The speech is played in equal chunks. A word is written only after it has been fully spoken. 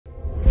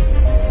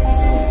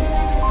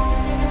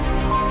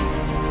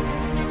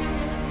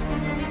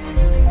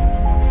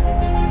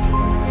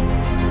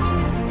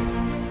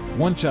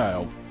One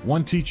child,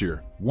 one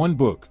teacher, one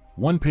book,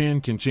 one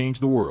pen can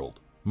change the world.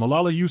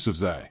 Malala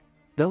Yousafzai.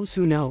 Those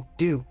who know,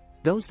 do.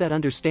 Those that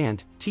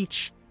understand,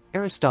 teach.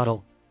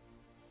 Aristotle.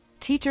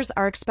 Teachers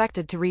are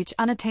expected to reach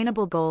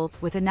unattainable goals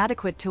with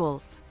inadequate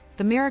tools.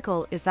 The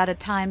miracle is that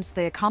at times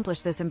they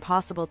accomplish this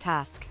impossible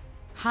task.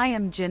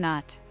 Chaim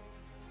Jinnat.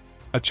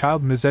 A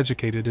child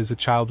miseducated is a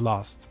child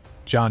lost.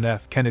 John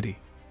F. Kennedy.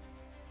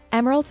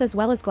 Emeralds as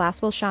well as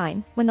glass will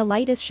shine when the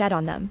light is shed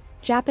on them.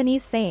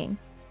 Japanese saying.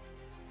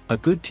 A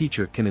good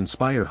teacher can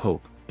inspire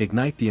hope,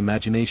 ignite the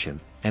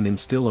imagination, and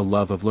instill a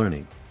love of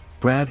learning.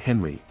 Brad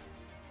Henry.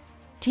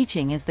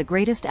 Teaching is the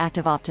greatest act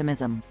of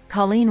optimism.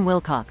 Colleen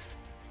Wilcox.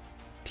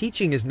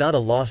 Teaching is not a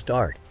lost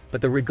art,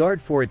 but the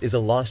regard for it is a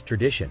lost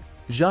tradition.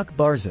 Jacques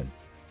Barzun.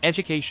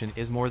 Education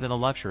is more than a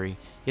luxury,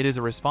 it is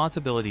a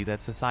responsibility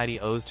that society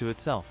owes to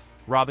itself.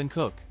 Robin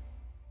Cook.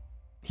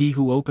 He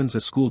who opens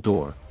a school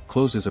door,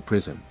 closes a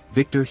prison.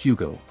 Victor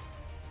Hugo.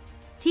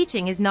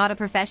 Teaching is not a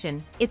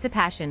profession, it's a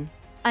passion.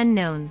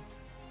 Unknown.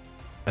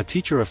 A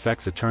teacher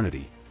affects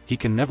eternity, he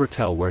can never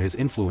tell where his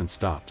influence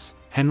stops.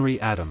 Henry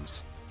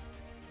Adams.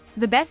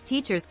 The best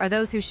teachers are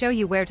those who show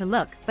you where to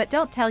look but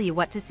don't tell you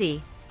what to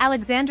see.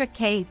 Alexandra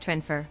K.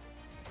 Trenfer.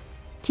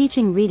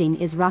 Teaching reading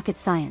is rocket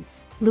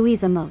science.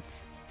 Louisa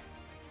Moats.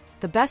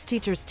 The best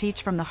teachers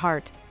teach from the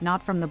heart,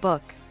 not from the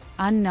book.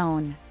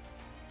 Unknown.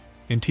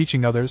 In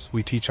teaching others,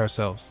 we teach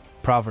ourselves.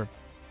 Proverb.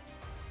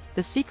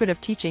 The secret of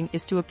teaching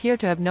is to appear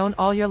to have known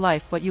all your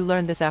life what you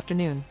learned this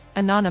afternoon.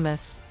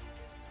 Anonymous.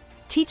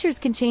 Teachers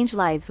can change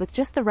lives with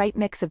just the right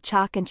mix of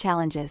chalk and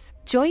challenges.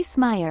 Joyce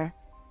Meyer.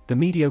 The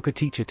mediocre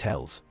teacher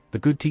tells, the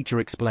good teacher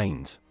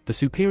explains, the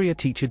superior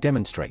teacher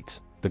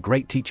demonstrates, the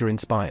great teacher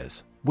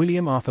inspires.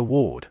 William Arthur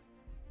Ward.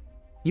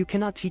 You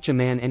cannot teach a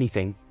man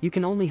anything, you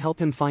can only help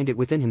him find it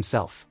within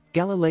himself.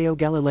 Galileo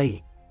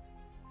Galilei.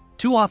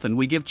 Too often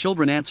we give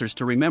children answers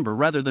to remember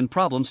rather than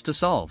problems to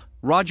solve.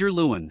 Roger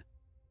Lewin.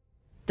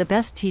 The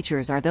best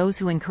teachers are those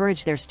who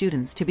encourage their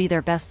students to be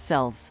their best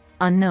selves.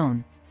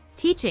 Unknown.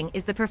 Teaching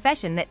is the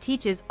profession that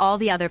teaches all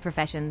the other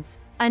professions.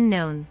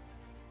 Unknown.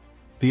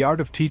 The art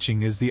of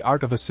teaching is the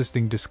art of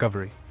assisting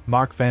discovery.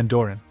 Mark Van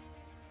Doren.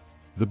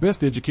 The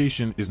best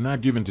education is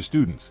not given to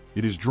students,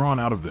 it is drawn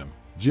out of them.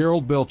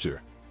 Gerald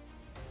Belcher.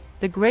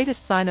 The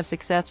greatest sign of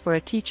success for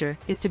a teacher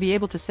is to be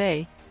able to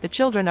say, the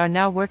children are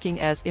now working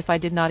as if I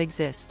did not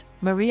exist.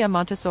 Maria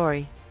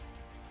Montessori.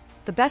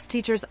 The best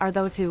teachers are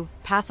those who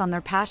pass on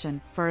their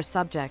passion for a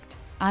subject.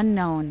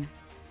 Unknown.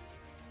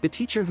 The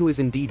teacher who is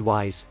indeed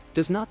wise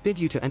does not bid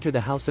you to enter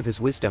the house of his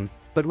wisdom,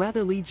 but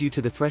rather leads you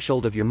to the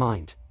threshold of your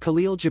mind.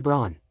 Khalil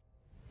Gibran.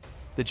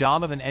 The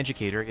job of an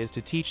educator is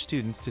to teach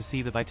students to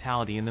see the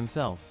vitality in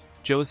themselves.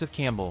 Joseph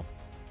Campbell.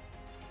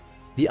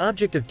 The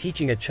object of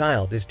teaching a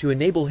child is to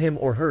enable him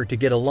or her to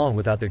get along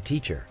without their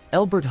teacher.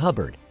 Elbert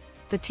Hubbard.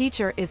 The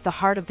teacher is the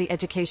heart of the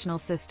educational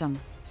system.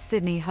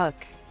 Sidney Hook.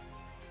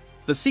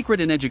 The secret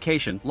in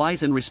education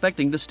lies in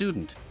respecting the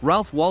student.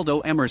 Ralph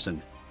Waldo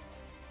Emerson.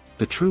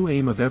 The true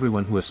aim of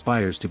everyone who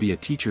aspires to be a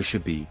teacher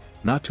should be,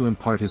 not to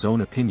impart his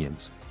own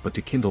opinions, but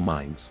to kindle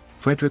minds.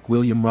 Frederick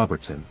William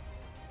Robertson.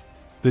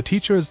 The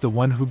teacher is the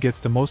one who gets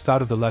the most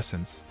out of the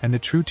lessons, and the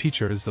true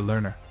teacher is the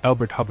learner.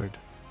 Albert Hubbard.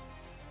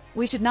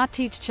 We should not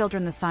teach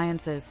children the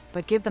sciences,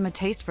 but give them a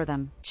taste for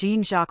them.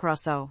 Jean-Jacques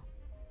Rousseau.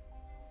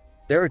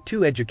 There are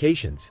two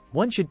educations.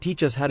 One should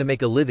teach us how to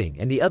make a living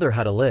and the other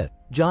how to live.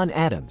 John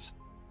Adams.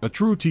 A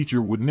true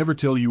teacher would never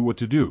tell you what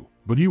to do,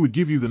 but he would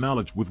give you the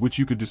knowledge with which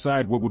you could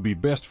decide what would be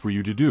best for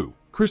you to do.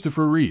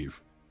 Christopher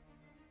Reeve.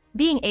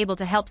 Being able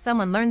to help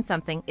someone learn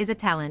something is a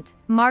talent.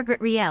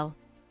 Margaret Riel.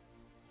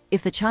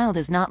 If the child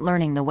is not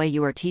learning the way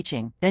you are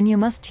teaching, then you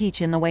must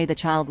teach in the way the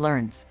child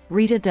learns.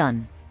 Rita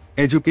Dunn.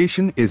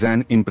 Education is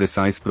an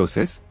imprecise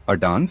process, a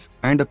dance,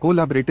 and a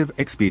collaborative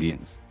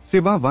experience.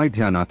 Siva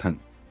Vaidhyanathan.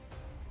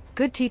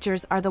 Good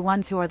teachers are the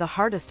ones who are the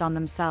hardest on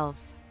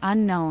themselves.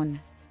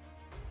 Unknown.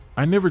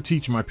 I never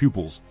teach my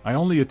pupils, I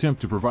only attempt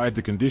to provide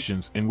the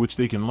conditions in which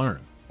they can learn.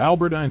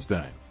 Albert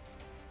Einstein.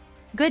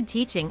 Good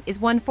teaching is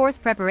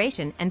 1/4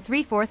 preparation and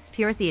 3/4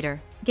 pure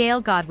theater. Gail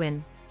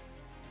Godwin.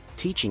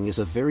 Teaching is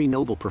a very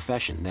noble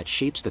profession that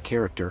shapes the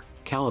character,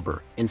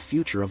 caliber, and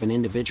future of an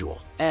individual.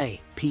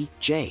 A. P.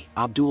 J.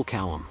 Abdul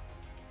Kalam.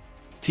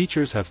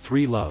 Teachers have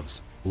three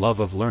loves: love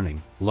of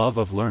learning, love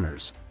of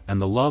learners,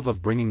 and the love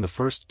of bringing the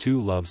first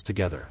two loves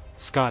together.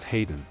 Scott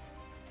Hayden.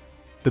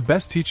 The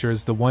best teacher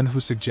is the one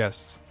who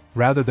suggests,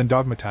 rather than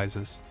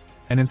dogmatizes,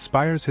 and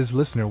inspires his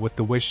listener with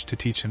the wish to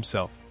teach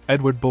himself.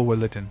 Edward Bulwer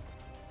Lytton.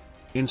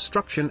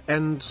 Instruction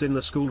ends in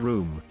the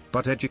schoolroom,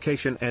 but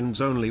education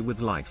ends only with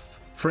life.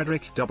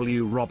 Frederick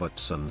W.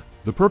 Robertson.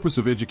 The purpose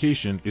of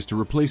education is to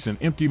replace an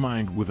empty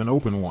mind with an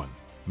open one.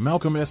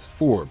 Malcolm S.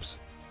 Forbes.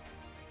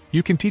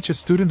 You can teach a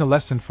student a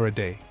lesson for a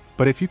day,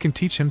 but if you can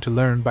teach him to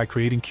learn by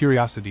creating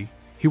curiosity,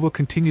 he will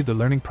continue the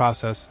learning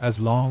process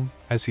as long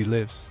as he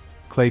lives.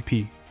 Clay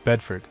P.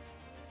 Bedford.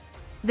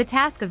 The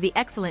task of the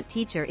excellent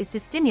teacher is to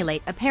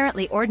stimulate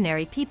apparently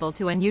ordinary people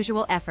to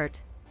unusual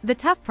effort. The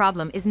tough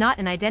problem is not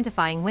in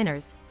identifying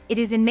winners, it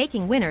is in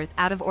making winners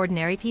out of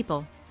ordinary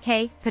people.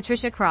 K.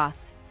 Patricia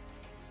Cross.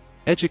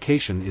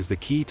 Education is the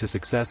key to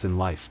success in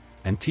life,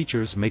 and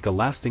teachers make a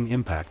lasting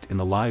impact in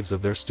the lives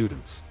of their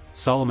students.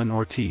 Solomon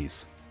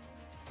Ortiz.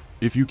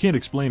 If you can't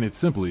explain it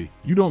simply,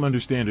 you don't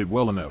understand it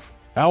well enough.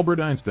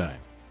 Albert Einstein.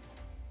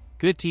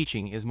 Good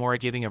teaching is more a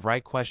giving of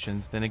right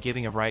questions than a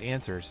giving of right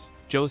answers.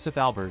 Joseph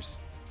Albers.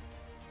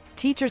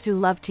 Teachers who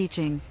love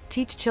teaching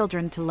teach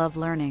children to love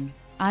learning.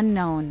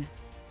 Unknown.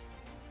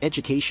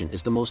 Education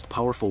is the most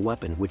powerful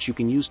weapon which you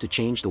can use to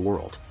change the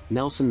world.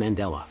 Nelson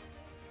Mandela.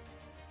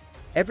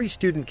 Every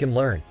student can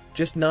learn,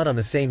 just not on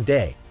the same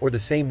day, or the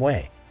same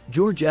way.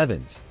 George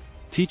Evans.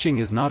 Teaching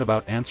is not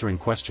about answering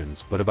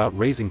questions but about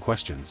raising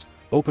questions,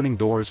 opening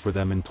doors for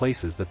them in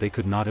places that they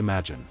could not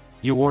imagine.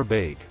 Yor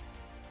Baig.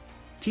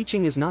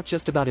 Teaching is not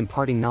just about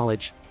imparting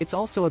knowledge, it's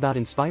also about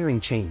inspiring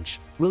change.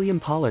 William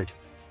Pollard.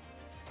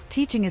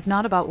 Teaching is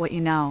not about what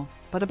you know,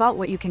 but about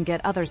what you can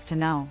get others to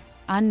know.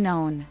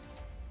 Unknown.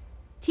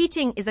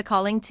 Teaching is a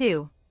calling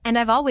too, and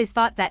I've always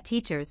thought that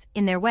teachers,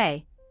 in their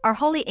way, are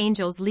holy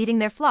angels leading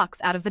their flocks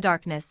out of the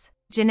darkness.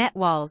 Jeanette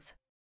Walls.